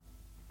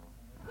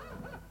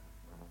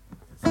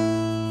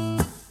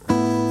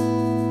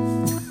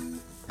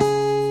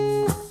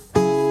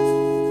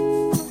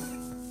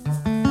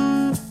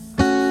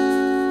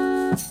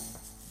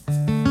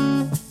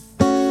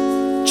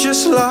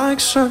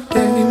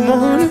Sunday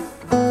morning.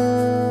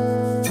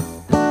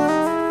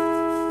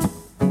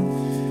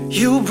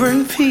 You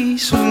bring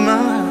peace of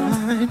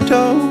mind,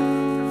 oh.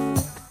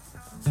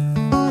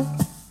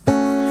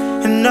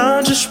 And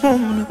I just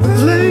wanna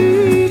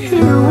lay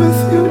here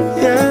with you,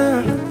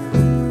 yeah.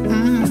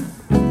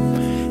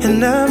 And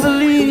never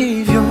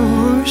leave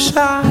your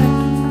side.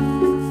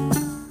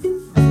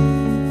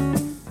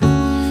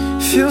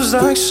 Feels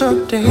like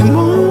Sunday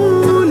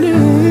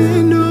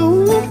morning,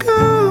 oh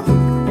girl,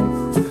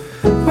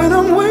 when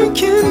I'm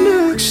waking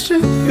next to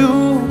you.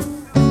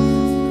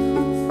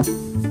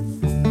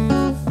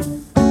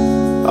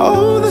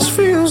 Oh, this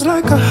feels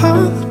like a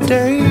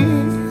holiday.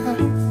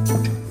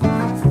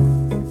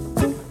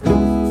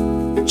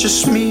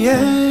 Just me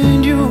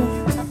and you.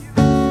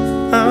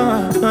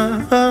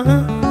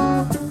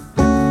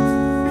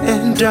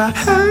 And I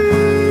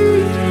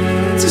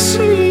hate to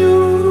see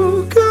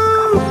you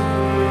go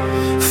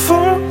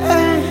for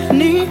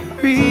any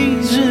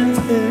reason.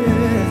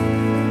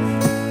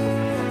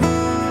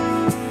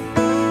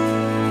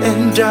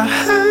 And I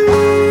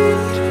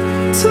hate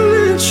to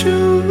let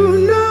you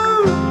know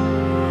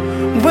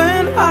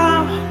when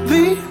I'll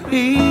be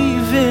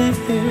leaving.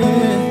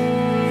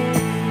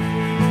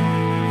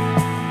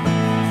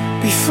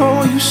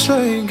 Before you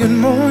say good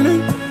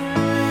morning,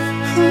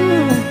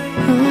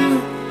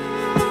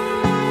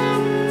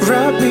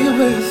 wrap me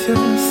with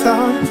your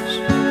thoughts,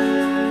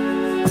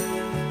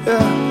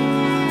 yeah.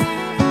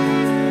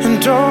 And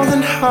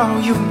darling, how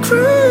you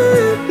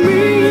grip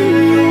me in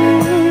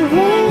your